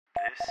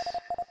This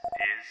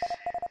is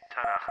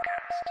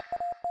Tanakhcast.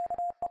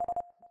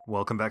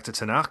 Welcome back to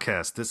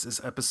Tanakhcast. This is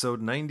episode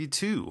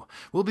 92.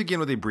 We'll begin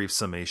with a brief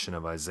summation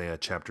of Isaiah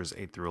chapters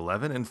 8 through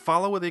 11 and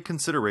follow with a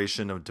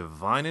consideration of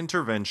divine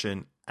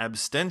intervention,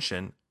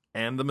 abstention,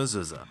 and the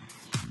mezuzah.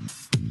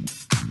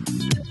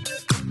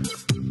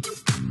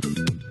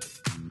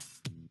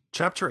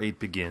 Chapter 8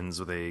 begins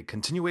with a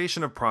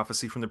continuation of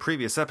prophecy from the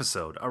previous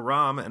episode,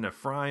 Aram and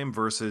Ephraim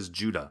versus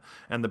Judah,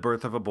 and the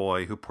birth of a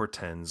boy who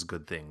portends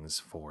good things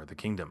for the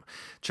kingdom.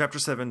 Chapter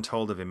 7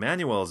 told of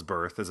Emmanuel's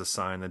birth as a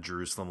sign that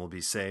Jerusalem will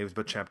be saved,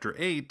 but chapter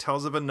 8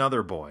 tells of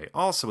another boy,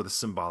 also with a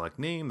symbolic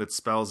name that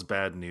spells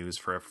bad news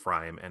for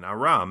Ephraim and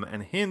Aram,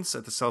 and hints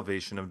at the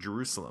salvation of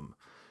Jerusalem.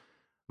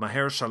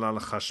 Maher Shalal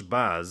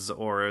Chashbaz,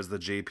 or as the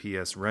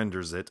JPS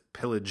renders it,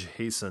 pillage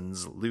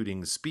hastens,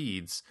 looting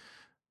speeds.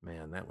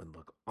 Man, that would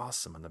look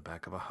awesome on the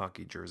back of a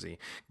hockey jersey.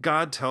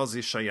 God tells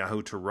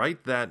Yeshayahu to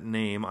write that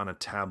name on a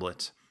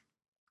tablet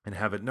and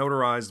have it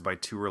notarized by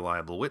two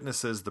reliable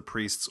witnesses, the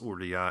priests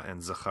Uriah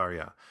and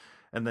Zechariah.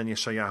 And then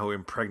Yeshayahu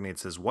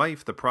impregnates his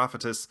wife, the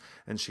prophetess,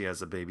 and she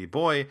has a baby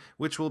boy,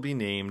 which will be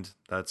named,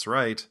 that's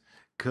right,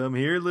 "Come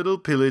here, little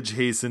pillage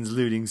hastens,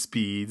 looting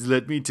speeds.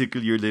 Let me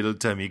tickle your little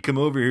tummy. Come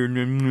over here."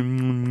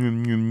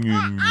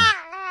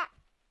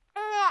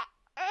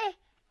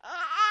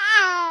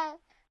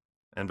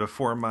 And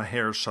before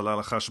Maher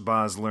Shalal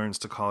Chashbaz learns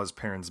to call his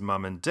parents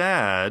mom and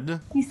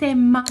dad, You say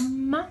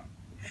mama?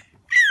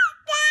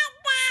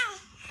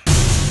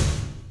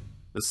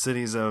 the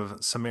cities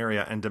of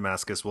Samaria and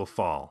Damascus will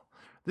fall.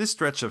 This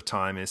stretch of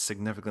time is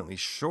significantly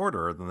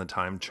shorter than the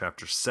time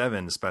chapter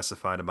 7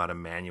 specified about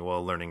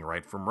Emmanuel learning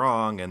right from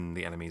wrong and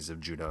the enemies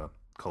of Judah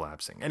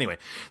collapsing. Anyway,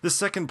 the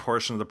second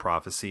portion of the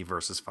prophecy,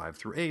 verses 5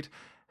 through 8,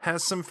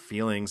 has some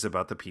feelings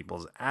about the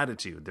people's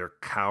attitude. They're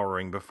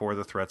cowering before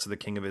the threats of the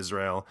king of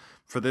Israel.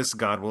 For this,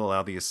 God will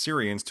allow the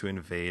Assyrians to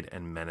invade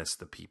and menace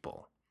the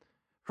people.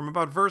 From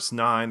about verse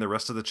 9, the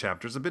rest of the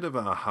chapter is a bit of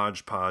a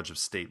hodgepodge of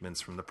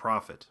statements from the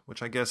prophet,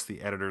 which I guess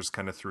the editors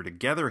kind of threw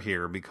together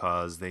here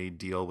because they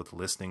deal with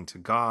listening to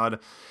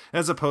God,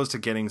 as opposed to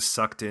getting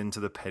sucked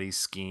into the petty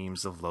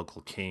schemes of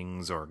local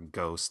kings or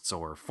ghosts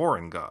or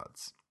foreign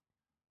gods.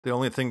 The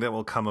only thing that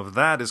will come of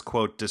that is,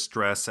 quote,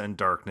 distress and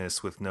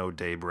darkness with no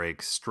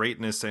daybreak,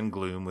 straightness and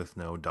gloom with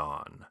no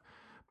dawn.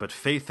 But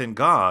faith in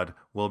God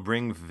will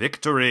bring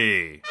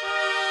victory.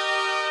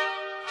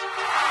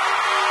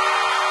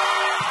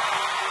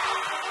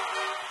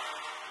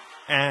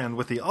 And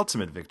with the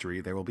ultimate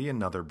victory, there will be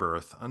another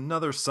birth,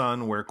 another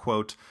son where,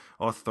 quote,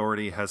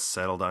 authority has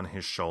settled on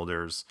his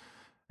shoulders,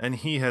 and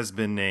he has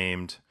been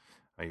named,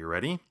 are you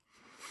ready?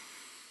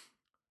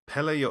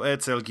 Pele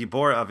Yoetz El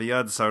Gibor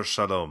Aviad Sar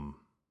Shalom.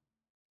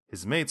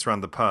 His mates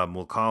round the pub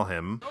will call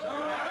him...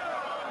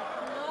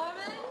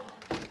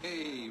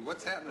 Hey,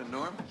 what's happening,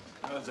 Norm?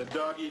 It's a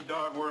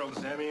dog-eat-dog world,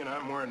 Sammy, and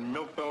I'm wearing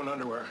milk-bone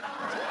underwear.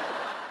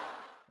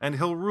 And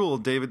he'll rule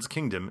David's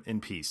kingdom in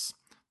peace.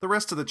 The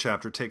rest of the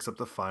chapter takes up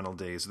the final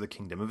days of the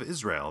kingdom of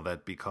Israel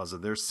that, because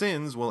of their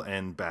sins, will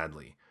end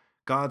badly.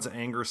 God's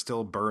anger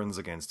still burns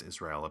against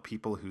Israel, a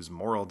people whose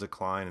moral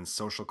decline and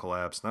social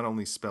collapse not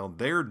only spelled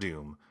their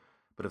doom,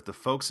 but if the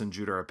folks in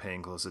Judah are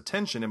paying close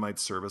attention, it might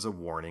serve as a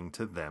warning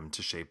to them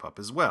to shape up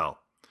as well.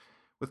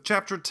 With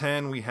chapter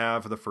 10, we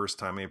have for the first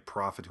time a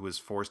prophet who is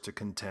forced to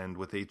contend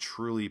with a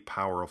truly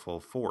powerful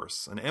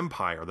force, an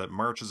empire that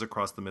marches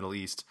across the Middle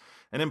East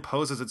and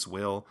imposes its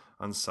will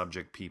on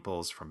subject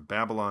peoples from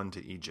Babylon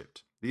to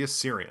Egypt, the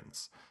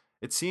Assyrians.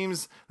 It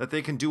seems that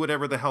they can do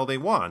whatever the hell they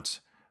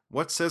want.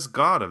 What says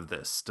God of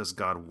this? Does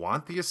God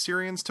want the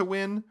Assyrians to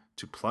win,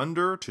 to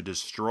plunder, to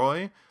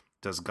destroy?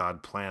 Does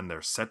God plan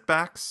their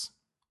setbacks?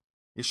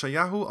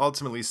 Yeshayahu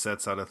ultimately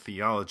sets out a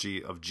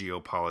theology of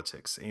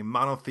geopolitics, a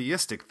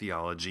monotheistic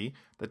theology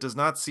that does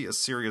not see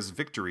Assyria's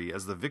victory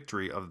as the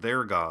victory of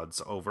their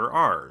gods over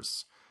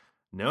ours.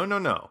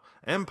 No.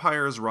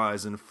 Empires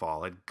rise and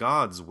fall at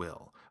God's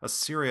will.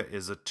 Assyria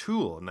is a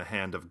tool in the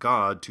hand of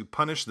God to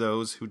punish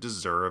those who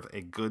deserve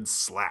a good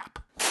slap.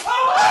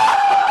 Oh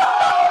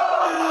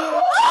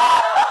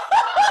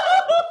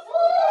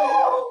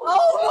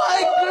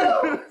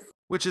my goodness!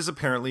 Which is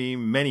apparently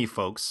many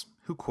folks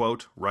who,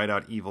 quote, write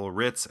out evil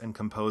writs and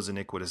compose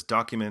iniquitous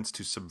documents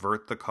to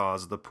subvert the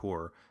cause of the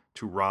poor,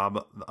 to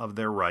rob of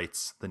their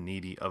rights the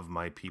needy of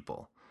my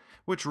people.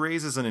 Which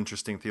raises an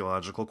interesting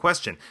theological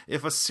question.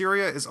 If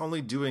Assyria is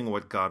only doing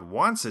what God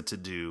wants it to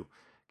do,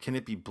 can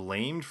it be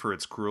blamed for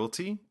its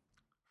cruelty?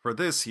 For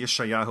this,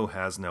 Yeshayahu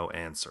has no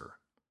answer.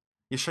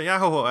 Yeshayahu,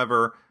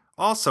 however,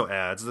 also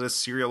adds that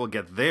Assyria will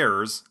get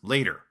theirs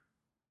later,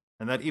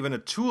 and that even a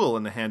tool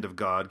in the hand of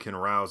God can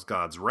rouse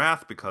God's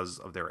wrath because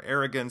of their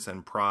arrogance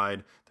and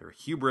pride, their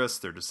hubris,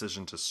 their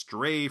decision to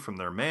stray from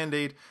their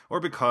mandate, or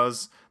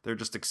because they're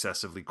just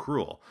excessively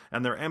cruel,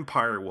 and their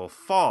empire will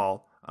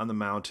fall on the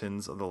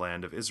mountains of the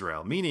land of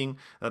Israel, meaning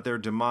that their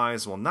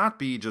demise will not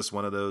be just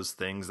one of those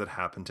things that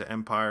happen to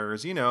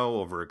empires,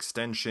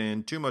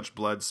 overextension, too much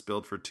blood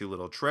spilled for too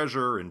little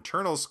treasure,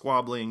 internal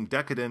squabbling,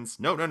 decadence.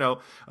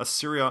 No.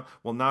 Assyria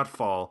will not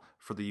fall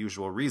for the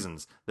usual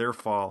reasons. Their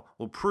fall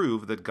will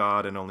prove that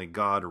God and only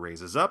God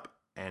raises up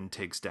and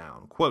takes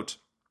down. Quote,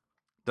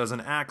 "Does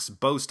an axe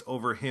boast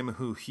over him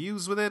who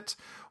hews with it,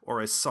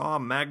 or a saw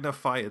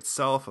magnify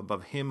itself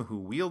above him who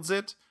wields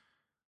it?"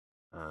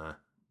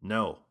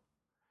 No.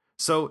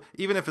 So,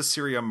 even if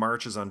Assyria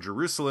marches on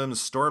Jerusalem,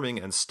 storming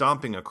and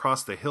stomping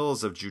across the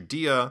hills of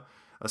Judea,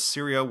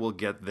 Assyria will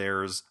get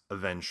theirs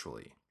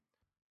eventually.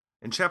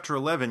 In chapter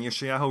 11,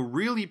 Yeshayahu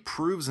really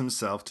proves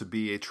himself to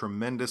be a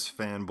tremendous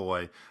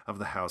fanboy of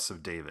the house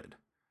of David.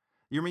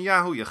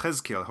 Yirmiyahu,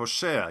 Yechezkel,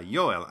 Hosea,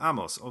 Yoel,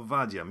 Amos,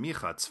 Ovadia,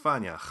 Micha,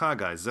 Tzfania,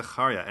 Haggai,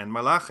 Zechariah, and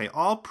Malachi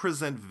all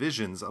present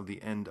visions of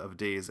the end of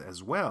days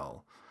as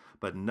well,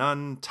 but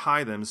none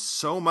tie them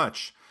so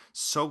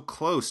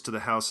close to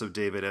the house of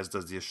David as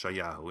does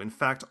Yeshayahu. In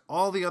fact,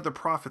 all the other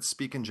prophets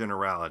speak in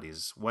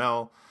generalities.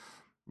 Well,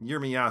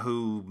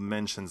 Yirmiyahu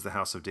mentions the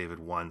house of David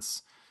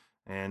once,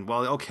 and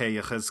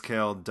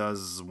Yechezkel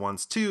does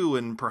once too,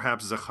 and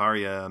perhaps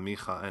Zechariah,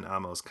 Micha, and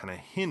Amos kind of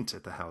hint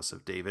at the house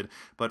of David,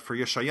 but for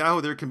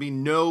Yeshayahu there can be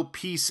no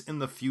peace in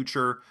the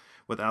future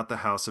without the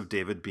house of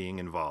David being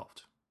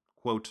involved.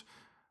 Quote,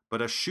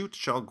 "But a shoot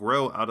shall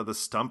grow out of the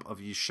stump of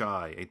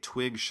Yishai, a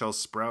twig shall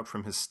sprout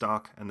from his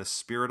stalk, and the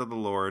Spirit of the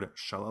Lord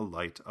shall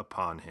alight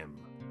upon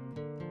him."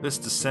 This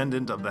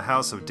descendant of the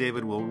house of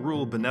David will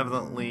rule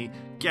benevolently,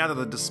 gather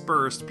the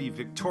dispersed, be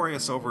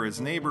victorious over his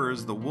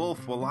neighbors. The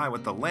wolf will lie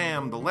with the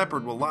lamb, the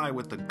leopard will lie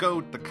with the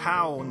goat, the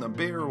cow and the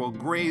bear will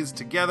graze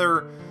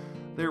together.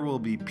 There will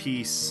be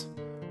peace,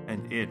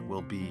 and it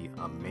will be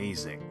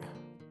amazing.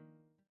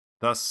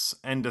 Thus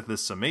endeth the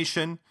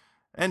summation,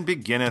 and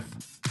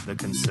beginneth the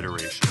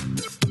consideration.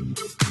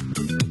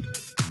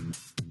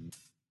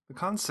 The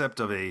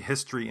concept of a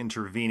history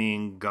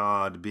intervening,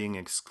 God being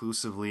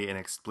exclusively and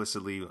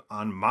explicitly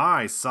on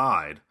my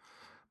side,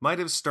 might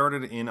have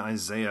started in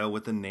Isaiah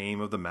with the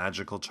name of the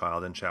magical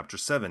child in chapter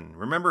 7.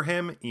 Remember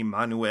him?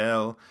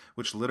 Immanuel,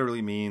 which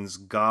literally means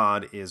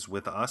God is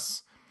with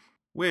us,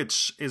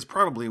 which is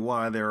probably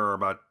why there are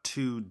about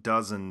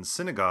 24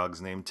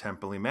 synagogues named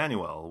Temple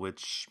Emmanuel,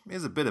 which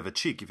is a bit of a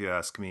cheek if you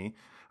ask me.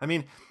 I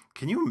mean,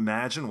 can you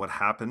imagine what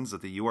happens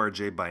at the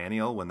URJ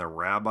Biennial when the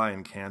rabbi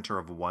and cantor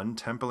of one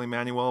Temple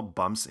Emmanuel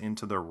bumps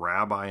into the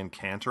rabbi and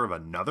cantor of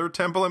another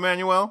Temple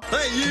Emmanuel?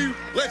 Hey, you!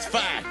 Let's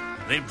fight!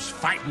 Them's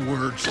fighting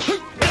words.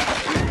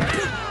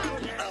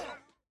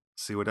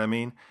 See what I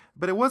mean?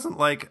 But it wasn't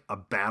like a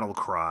battle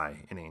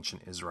cry in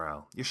ancient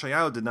Israel.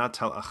 Yeshayahu did not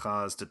tell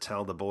Achaz to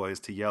tell the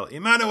boys to yell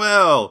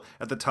Immanuel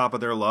at the top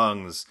of their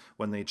lungs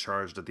when they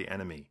charged at the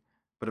enemy.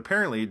 But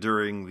apparently,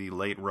 during the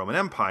late Roman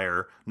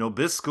Empire,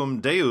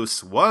 Nobiscum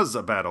Deus was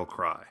a battle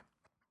cry.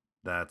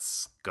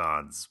 That's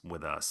God's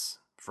with us,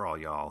 for all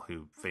y'all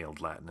who failed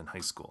Latin in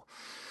high school.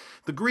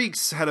 The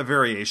Greeks had a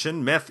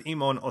variation, Meth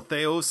Imon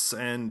Otheos,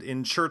 and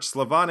in Church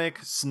Slavonic,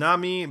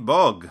 Snami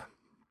Bog.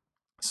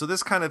 So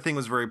this kind of thing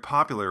was very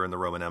popular in the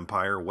Roman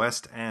Empire,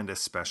 West and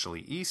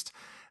especially East,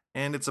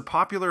 and it's a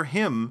popular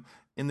hymn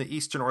in the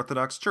Eastern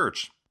Orthodox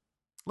Church.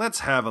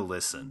 Let's have a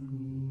listen.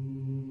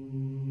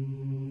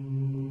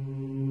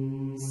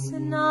 S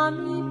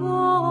nami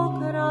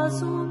Bog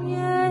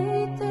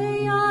razumiejte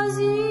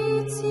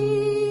jazyci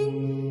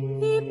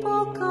I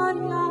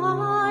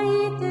pokarajte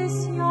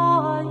się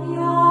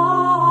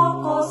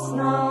jako s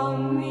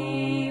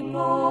nami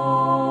Bog.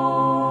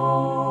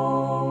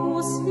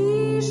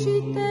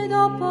 Uslyšite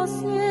do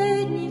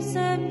posledních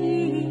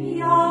zemí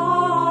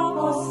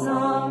jako s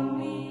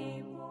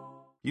nami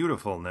Bog.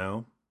 Beautiful,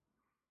 no?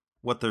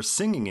 What they're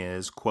singing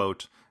is,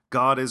 quote,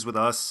 God is with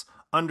us.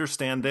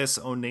 Understand this,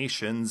 O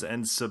nations,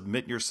 and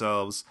submit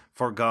yourselves,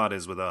 for God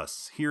is with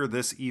us. Hear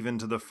this even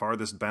to the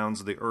farthest bounds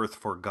of the earth,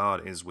 for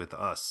God is with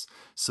us.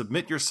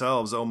 Submit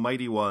yourselves, O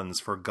mighty ones,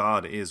 for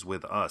God is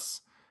with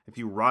us. If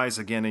you rise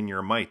again in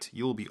your might,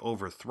 you will be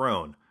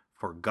overthrown,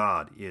 for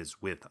God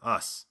is with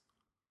us.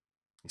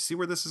 You see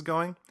where this is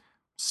going?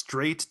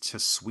 Straight to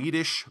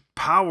Swedish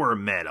power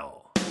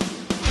metal.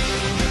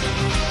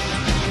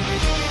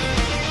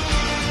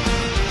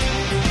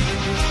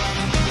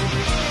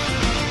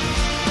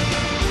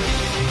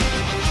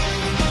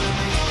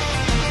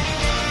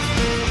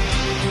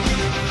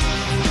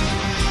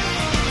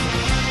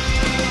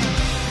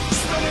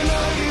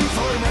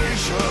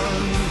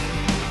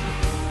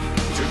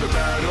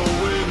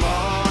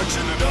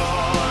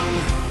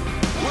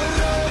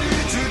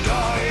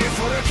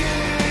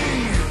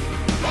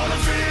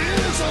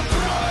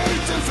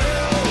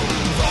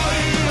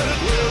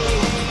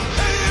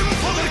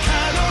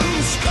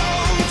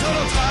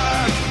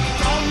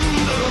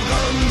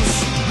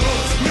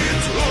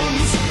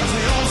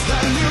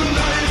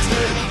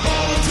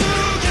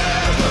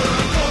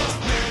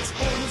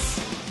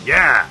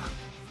 Yeah!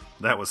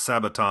 That was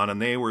Sabaton,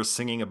 and they were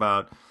singing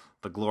about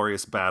the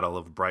glorious battle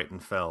of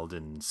Breitenfeld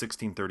in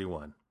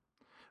 1631.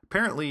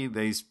 Apparently,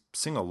 they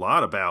sing a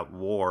lot about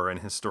war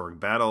and historic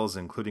battles,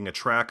 including a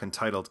track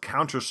entitled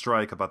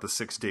Counter-Strike about the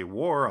Six-Day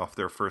War off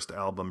their first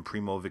album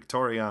Primo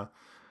Victoria,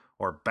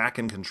 or Back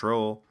in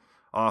Control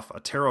off A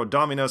Terro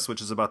Dominus,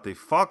 which is about the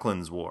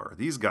Falklands War.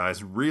 These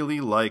guys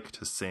really like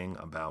to sing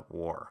about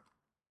war.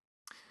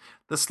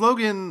 The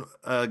slogan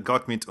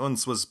Gott mit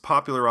uns was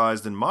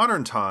popularized in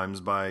modern times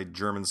by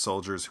German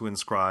soldiers who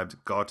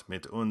inscribed Gott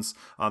mit uns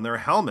on their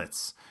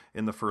helmets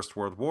in the First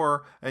World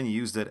War and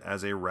used it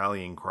as a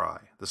rallying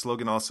cry. The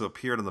slogan also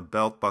appeared on the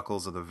belt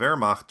buckles of the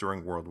Wehrmacht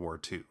during World War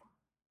II.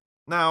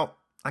 Now,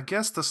 I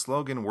guess the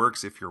slogan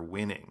works if you're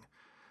winning,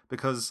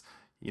 because,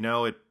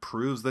 it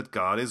proves that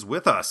God is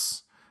with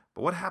us.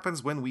 But what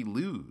happens when we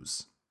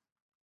lose?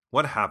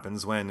 What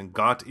happens when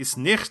Gott ist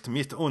nicht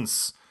mit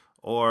uns,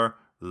 or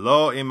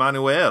Lo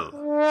Emmanuel?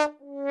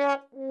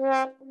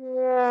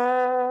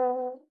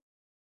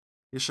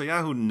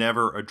 Yeshayahu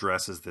never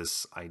addresses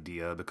this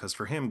idea because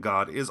for him,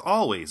 God is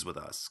always with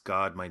us.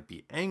 God might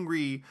be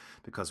angry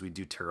because we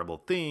do terrible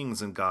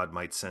things, and God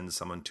might send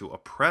someone to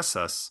oppress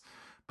us,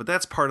 but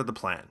that's part of the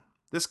plan.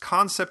 This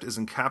concept is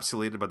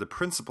encapsulated by the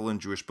principle in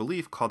Jewish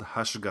belief called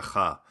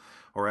hashgacha,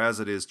 or as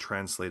it is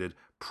translated,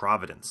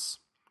 providence,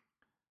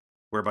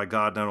 whereby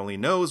God not only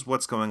knows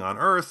what's going on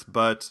earth,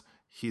 but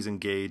he's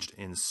engaged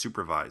in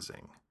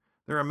supervising.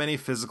 There are many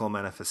physical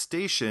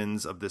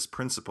manifestations of this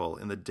principle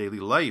in the daily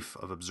life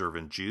of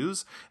observant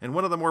Jews, and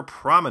one of the more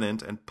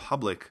prominent and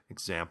public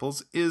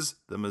examples is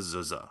the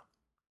mezuzah.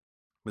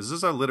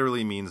 Mezuzah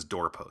literally means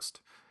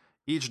doorpost.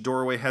 Each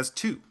doorway has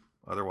two.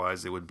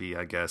 Otherwise, it would be,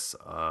 I guess,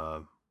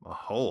 a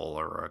hole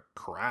or a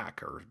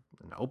crack or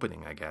an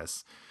opening, I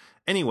guess.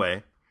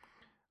 Anyway,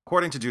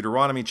 according to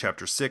Deuteronomy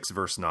chapter 6,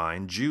 verse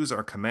 9, Jews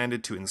are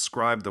commanded to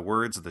inscribe the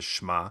words of the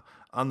Shema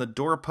on the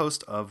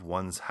doorpost of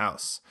one's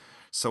house.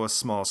 So a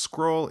small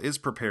scroll is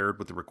prepared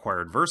with the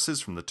required verses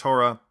from the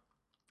Torah,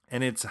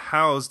 and it's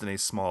housed in a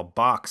small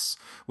box,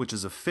 which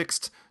is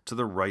affixed to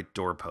the right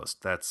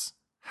doorpost. That's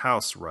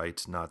house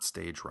right, not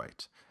stage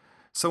right.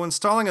 So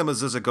installing a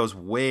mezuzah goes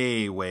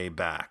way, way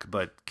back,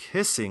 but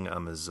kissing a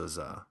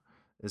mezuzah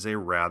is a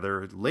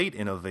rather late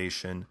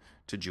innovation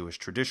to Jewish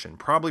tradition,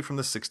 probably from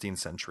the 16th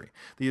century.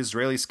 The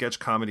Israeli sketch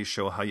comedy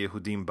show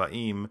HaYehudim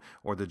Ba'im,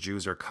 or The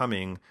Jews Are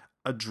Coming,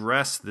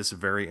 address this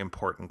very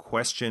important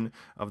question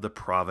of the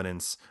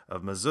provenance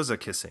of mezuzah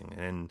kissing.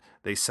 And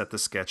they set the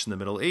sketch in the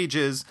Middle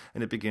Ages,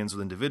 and it begins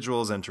with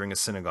individuals entering a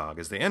synagogue.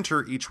 As they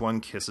enter, each one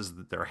kisses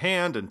their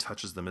hand and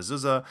touches the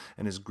mezuzah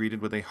and is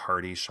greeted with a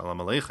hearty Shalom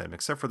Aleichem,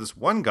 except for this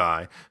one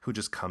guy who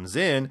just comes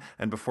in,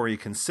 and before he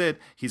can sit,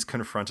 he's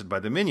confronted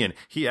by the minyan.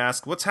 He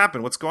asks, "What's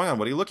happened? What's going on?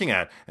 What are you looking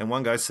at?" And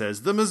one guy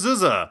says, "The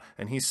mezuzah."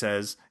 And he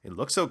says, "It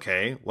looks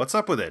okay. What's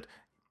up with it?"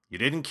 "You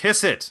didn't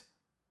kiss it."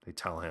 They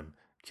tell him.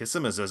 "Kiss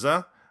a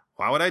mezuzah?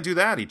 Why would I do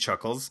that?" He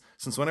chuckles.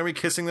 "Since when are we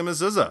kissing the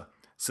mezuzah?"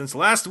 "Since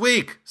last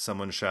week,"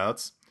 someone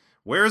shouts.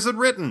 "Where is it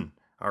written?"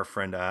 our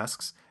friend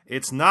asks.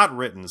 "It's not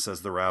written,"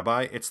 says the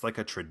rabbi. "It's like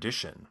a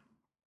tradition."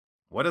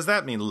 What does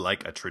that mean,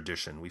 like a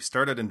tradition? We've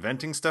started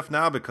inventing stuff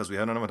now because we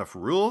don't have enough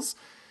rules?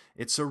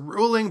 "It's a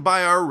ruling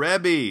by our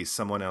Rebbe,"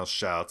 someone else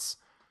shouts.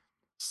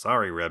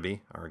 "Sorry,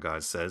 Rebbe," our guy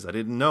says. "I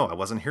didn't know. I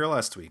wasn't here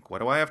last week. What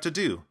do I have to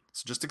do?"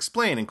 "So just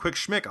explain in quick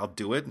schmick. I'll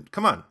do it.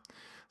 Come on."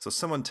 So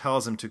someone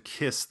tells him to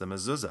kiss the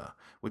mezuzah,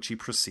 which he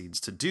proceeds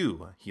to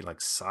do. He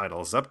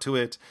sidles up to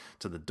it,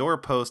 to the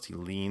doorpost, he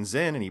leans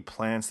in, and he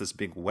plants this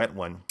big wet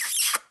one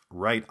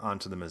right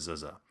onto the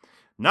mezuzah.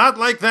 "Not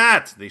like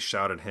that!" they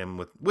shout at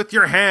him with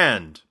your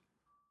hand.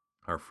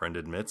 Our friend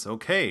admits,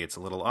 okay, it's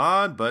a little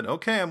odd, but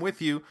okay, I'm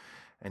with you.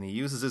 And he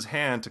uses his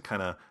hand to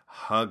kind of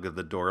hug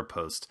the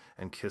doorpost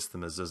and kiss the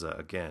mezuzah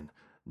again.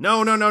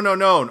 No,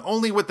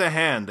 only with the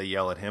hand," they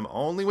yell at him.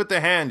 "Only with the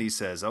hand," he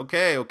says.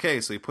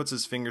 Okay. So he puts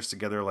his fingers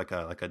together like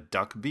a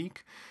duck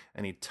beak,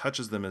 and he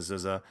touches the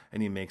mezuzah,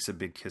 and he makes a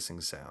big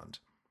kissing sound.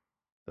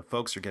 The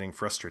folks are getting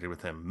frustrated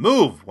with him.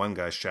 "Move!" one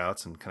guy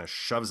shouts and kind of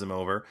shoves him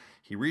over.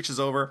 He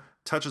reaches over,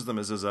 touches the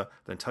mezuzah,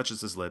 then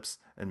touches his lips,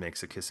 and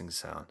makes a kissing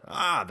sound.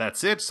 "Ah,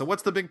 that's it? So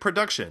what's the big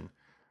production?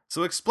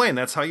 So explain,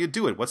 that's how you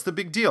do it. What's the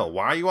big deal?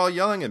 Why are you all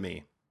yelling at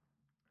me?"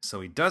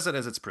 So he does it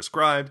as it's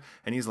prescribed,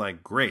 and he's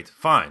like, "Great,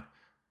 fine.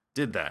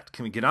 Did that.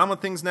 Can we get on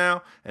with things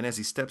now?" And as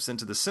he steps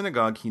into the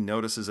synagogue, he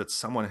notices that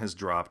someone has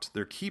dropped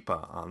their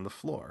kippah on the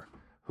floor.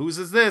 "Whose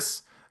is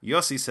this?"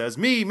 Yossi says,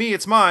 Me,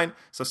 it's mine."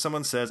 So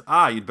someone says,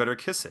 "You'd better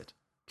kiss it."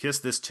 "Kiss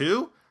this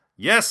too?"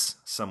 "Yes,"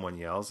 someone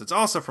yells. "It's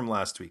also from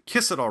last week.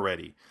 Kiss it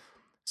already."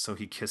 So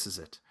he kisses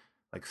it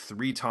like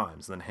 3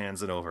 times, then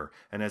hands it over.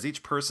 And as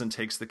each person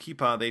takes the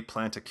kippah, they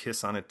plant a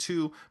kiss on it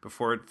too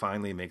before it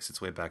finally makes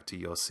its way back to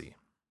Yossi.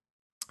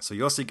 So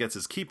Yossi gets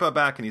his kippah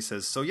back and he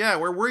says, "So yeah,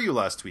 where were you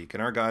last week?"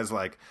 And our guy's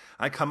like,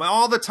 "I come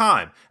all the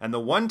time. And the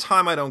one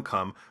time I don't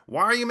come,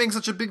 why are you making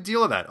such a big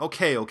deal of that?"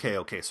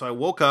 Okay. So I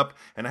woke up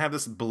and I have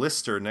this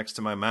blister next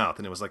to my mouth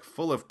and it was like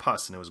full of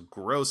pus and it was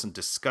gross and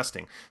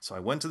disgusting. So I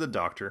went to the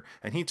doctor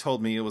and he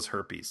told me it was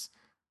herpes.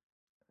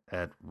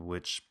 At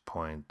which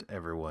point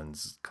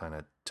everyone's kind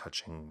of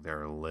touching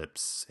their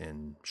lips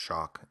in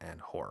shock and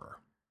horror.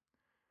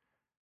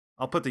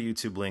 I'll put the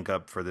YouTube link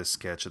up for this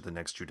sketch at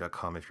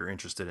thenextjew.com if you're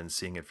interested in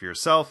seeing it for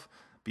yourself.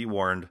 Be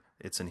warned,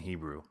 it's in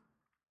Hebrew.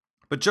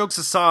 But jokes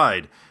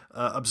aside,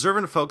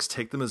 observant folks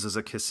take the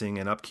mezuzah kissing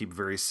and upkeep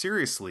very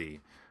seriously.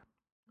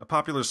 A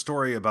popular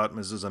story about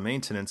mezuzah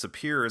maintenance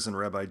appears in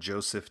Rabbi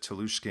Joseph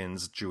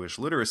Telushkin's Jewish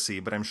Literacy,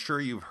 but I'm sure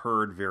you've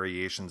heard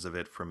variations of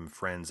it from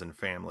friends and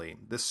family.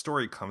 This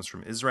story comes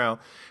from Israel.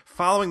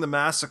 Following the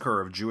massacre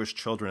of Jewish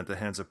children at the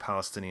hands of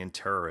Palestinian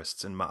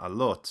terrorists in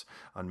Ma'alot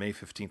on May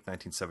 15,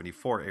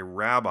 1974, a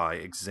rabbi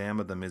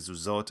examined the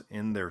mezuzot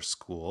in their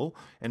school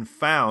and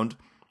found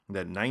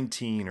that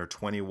 19 or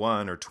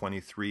 21 or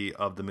 23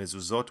 of the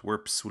mezuzot were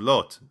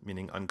psulot,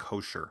 meaning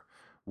unkosher,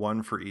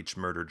 one for each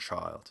murdered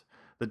child.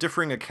 The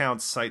differing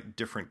accounts cite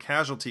different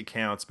casualty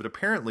counts, but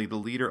apparently the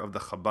leader of the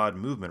Chabad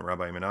movement,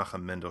 Rabbi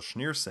Menachem Mendel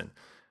Schneerson,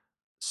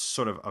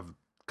 sort of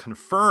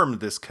confirmed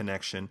this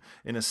connection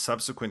in a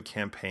subsequent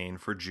campaign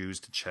for Jews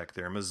to check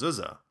their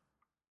mezuzah.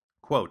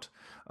 Quote,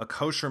 "A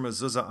kosher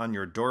mezuzah on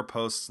your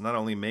doorposts not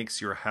only makes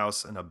your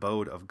house an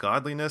abode of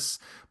godliness,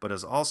 but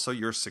is also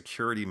your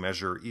security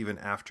measure even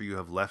after you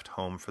have left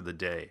home for the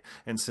day.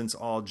 And since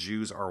all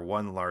Jews are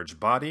one large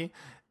body,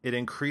 it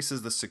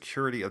increases the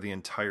security of the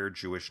entire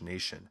Jewish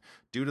nation.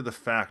 Due to the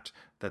fact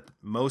that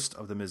most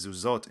of the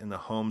mezuzot in the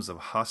homes of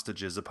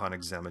hostages upon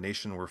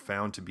examination were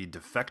found to be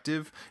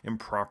defective,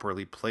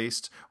 improperly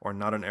placed, or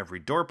not on every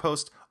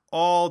doorpost,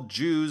 all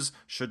Jews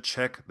should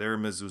check their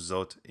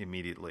mezuzot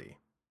immediately."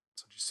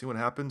 So do you see what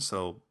happened?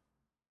 So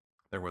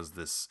there was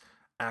this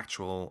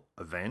actual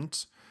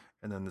event,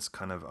 and then this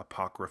kind of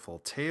apocryphal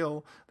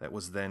tale that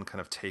was then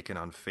kind of taken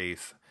on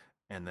faith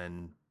and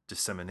then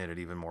disseminated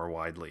even more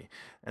widely.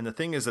 And the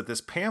thing is that this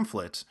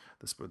pamphlet,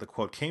 this where the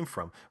quote came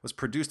from, was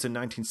produced in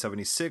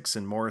 1976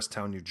 in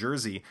Morristown, New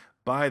Jersey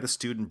by the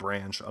student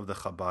branch of the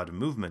Chabad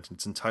movement.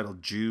 It's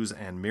entitled Jews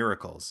and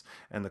Miracles.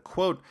 And the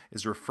quote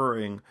is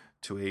referring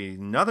to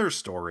another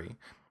story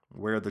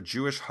where the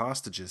Jewish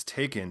hostages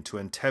taken to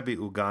Entebbe,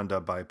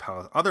 Uganda by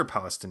other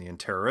Palestinian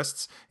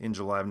terrorists in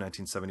July of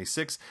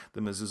 1976,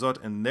 the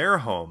mezuzot in their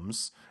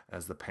homes,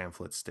 as the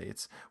pamphlet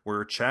states,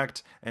 were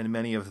checked, and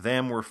many of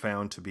them were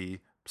found to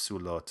be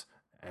psulot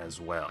as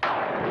well.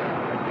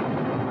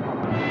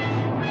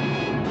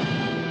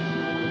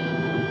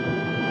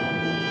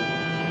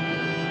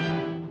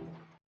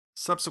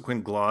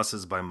 Subsequent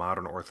glosses by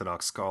modern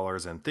Orthodox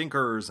scholars and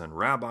thinkers and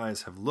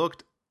rabbis have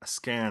looked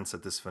askance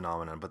at this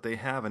phenomenon, but they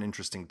have an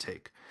interesting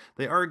take.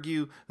 They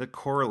argue that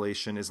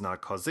correlation is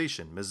not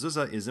causation.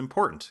 Mezuzah is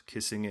important,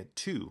 kissing it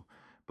too,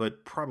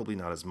 but probably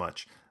not as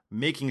much.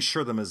 Making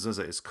sure the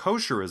mezuzah is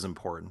kosher is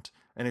important,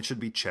 and it should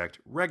be checked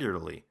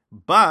regularly,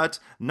 but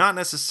not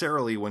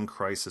necessarily when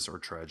crisis or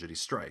tragedy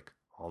strike.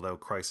 Although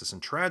crisis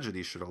and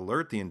tragedy should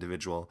alert the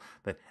individual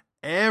that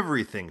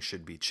everything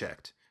should be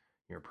checked,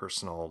 your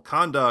personal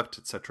conduct,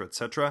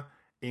 etc.,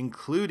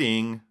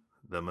 including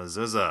the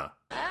mezuzah.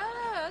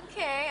 Oh,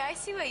 okay, I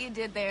see what you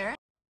did there.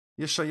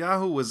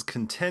 Yeshayahu was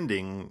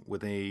contending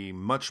with a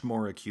much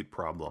more acute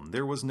problem.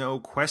 There was no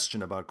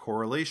question about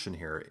correlation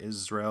here.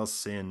 Israel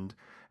sinned,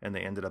 and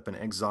they ended up in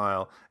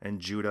exile,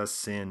 and Judah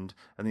sinned,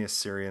 and the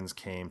Assyrians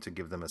came to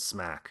give them a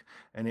smack.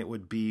 And it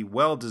would be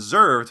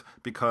well-deserved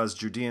because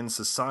Judean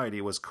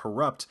society was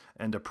corrupt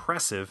and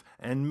oppressive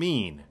and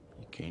mean.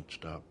 You can't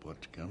stop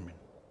what's coming.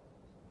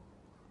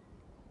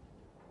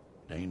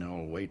 It ain't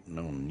all waiting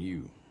on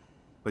you.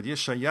 But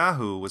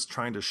Yeshayahu was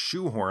trying to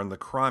shoehorn the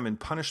crime and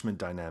punishment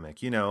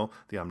dynamic,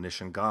 the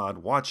omniscient God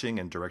watching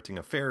and directing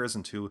affairs,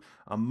 into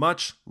a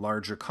much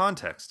larger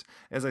context.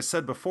 As I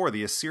said before,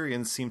 the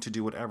Assyrians seem to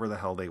do whatever the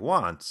hell they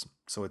want.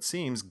 So it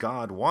seems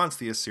God wants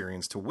the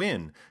Assyrians to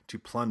win, to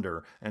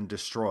plunder and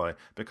destroy,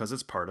 because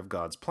it's part of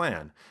God's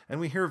plan. And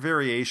we hear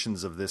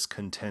variations of this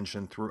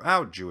contention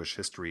throughout Jewish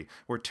history,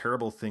 where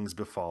terrible things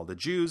befall the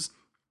Jews,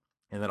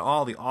 and that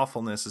all the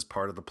awfulness is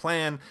part of the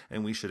plan,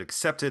 and we should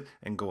accept it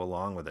and go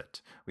along with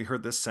it. We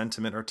heard this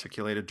sentiment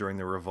articulated during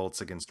the revolts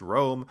against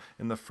Rome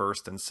in the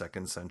 1st and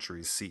 2nd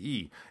centuries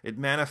CE. It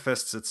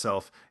manifests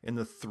itself in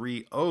the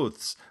 3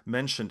 oaths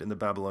mentioned in the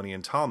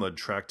Babylonian Talmud,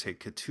 Tractate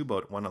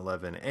Ketubot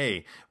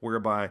 111a,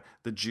 whereby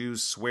the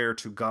Jews swear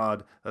to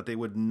God that they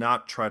would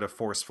not try to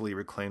forcefully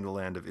reclaim the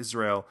land of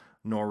Israel,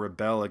 nor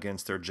rebel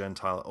against their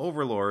Gentile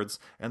overlords,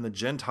 and the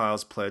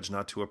Gentiles pledge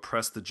not to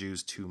oppress the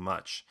Jews too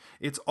much.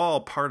 It's all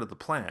part of the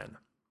plan.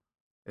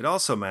 It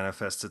also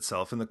manifests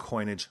itself in the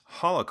coinage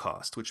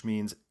Holocaust, which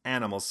means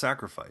animal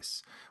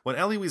sacrifice. When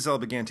Elie Wiesel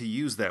began to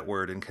use that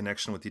word in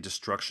connection with the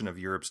destruction of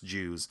Europe's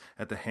Jews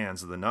at the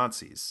hands of the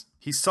Nazis,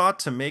 he sought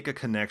to make a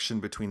connection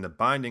between the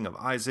binding of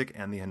Isaac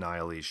and the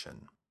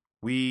annihilation.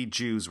 We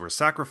Jews were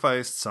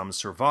sacrificed, some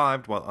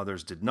survived while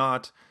others did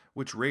not,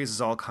 which raises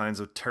all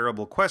kinds of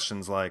terrible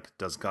questions like,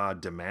 does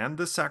God demand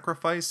the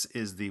sacrifice?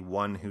 Is the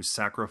one who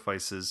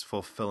sacrifices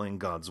fulfilling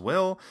God's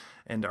will?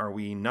 And are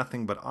we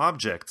nothing but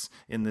objects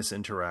in this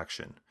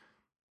interaction?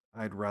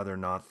 I'd rather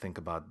not think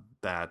about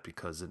that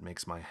because it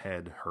makes my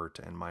head hurt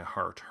and my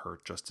heart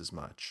hurt just as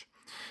much.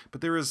 But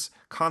there is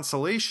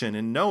consolation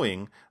in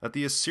knowing that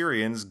the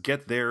Assyrians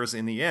get theirs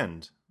in the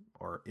end.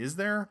 Or is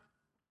there?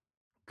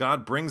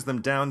 God brings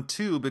them down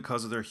too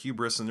because of their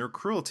hubris and their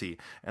cruelty.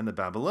 And the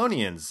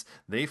Babylonians,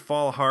 they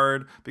fall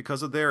hard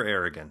because of their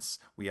arrogance.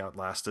 We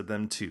outlasted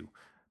them too.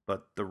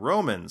 But the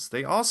Romans,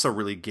 they also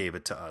really gave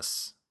it to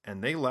us.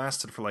 And they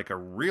lasted for like a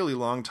really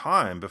long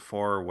time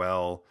before,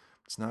 well,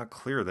 it's not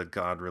clear that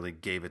God really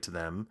gave it to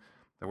them.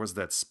 There was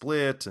that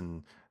split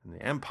and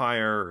the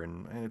empire,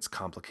 and it's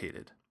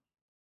complicated.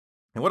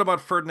 And what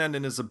about Ferdinand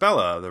and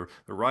Isabella,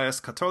 the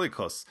Reyes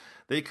Católicos?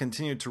 They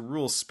continued to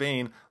rule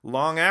Spain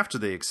long after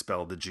they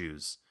expelled the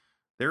Jews.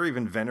 They're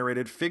even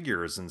venerated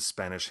figures in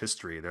Spanish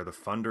history. They're the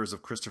funders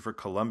of Christopher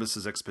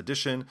Columbus's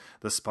expedition,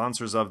 the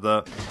sponsors of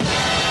the...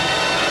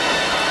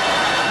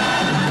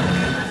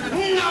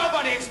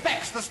 Nobody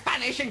expects the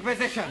Spanish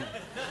Inquisition.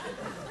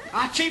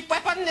 Our chief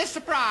weapon is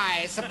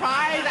surprise.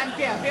 Surprise and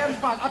fear. Fear and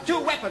surprise. Our two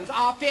weapons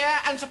are fear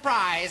and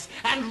surprise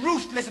and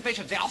ruthless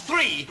efficiency. Our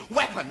three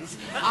weapons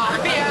are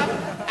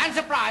fear and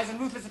surprise and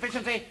ruthless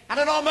efficiency and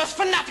an almost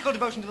fanatical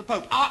devotion to the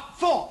Pope. Our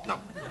four, no.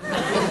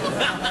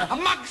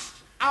 Amongst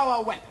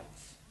our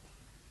weapons.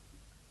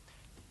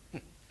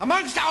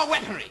 Amongst our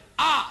weaponry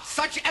are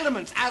such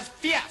elements as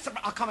fear.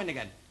 I'll come in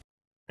again.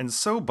 And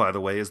so, by the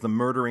way, is the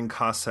murdering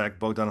Cossack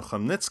Bogdan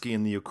Khmelnytsky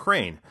in the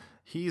Ukraine.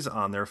 He's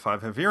on their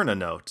Five-Havirna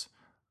note.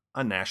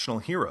 A national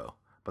hero.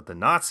 But the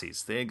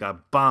Nazis, they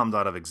got bombed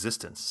out of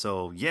existence.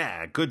 So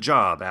yeah, good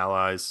job,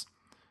 allies.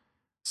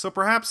 So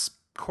perhaps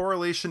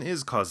correlation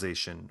is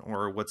causation,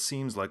 or what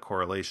seems like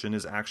correlation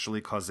is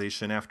actually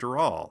causation after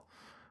all.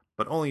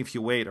 But only if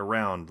you wait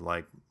around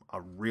like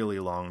a really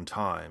long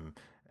time.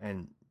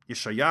 And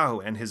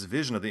Yeshayahu and his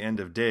vision of the end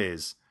of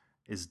days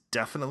is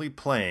definitely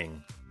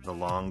playing the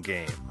long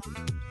game.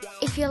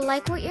 If you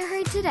like what you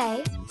heard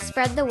today,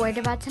 spread the word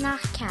about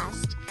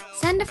TanachCast.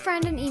 Send a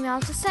friend an email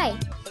to say,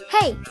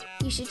 hey,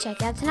 you should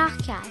check out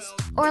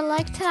TanachCast, or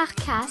like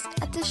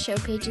TanachCast at the show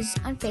pages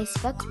on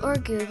Facebook or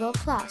Google+,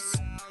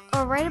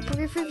 or write a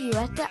brief review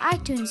at the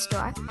iTunes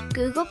Store,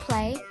 Google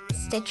Play,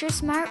 Stitcher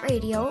Smart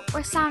Radio,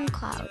 or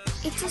SoundCloud.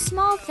 It's a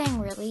small thing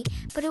really,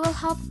 but it will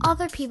help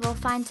other people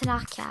find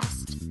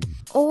TanachCast.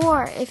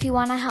 Or if you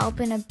want to help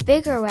in a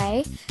bigger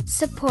way,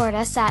 support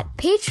us at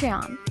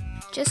Patreon.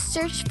 Just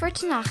search for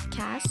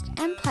TanachCast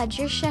and pledge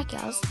your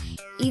shekels,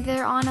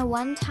 either on a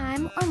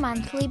one-time or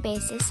monthly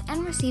basis,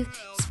 and receive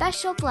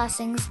special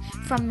blessings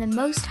from the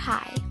Most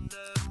High.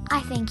 I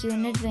thank you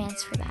in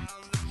advance for that,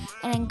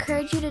 and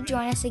encourage you to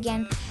join us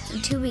again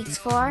in 2 weeks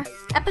for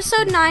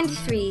Episode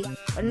 93,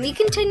 when we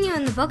continue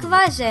in the book of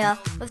Isaiah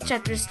with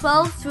chapters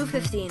 12 through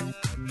 15.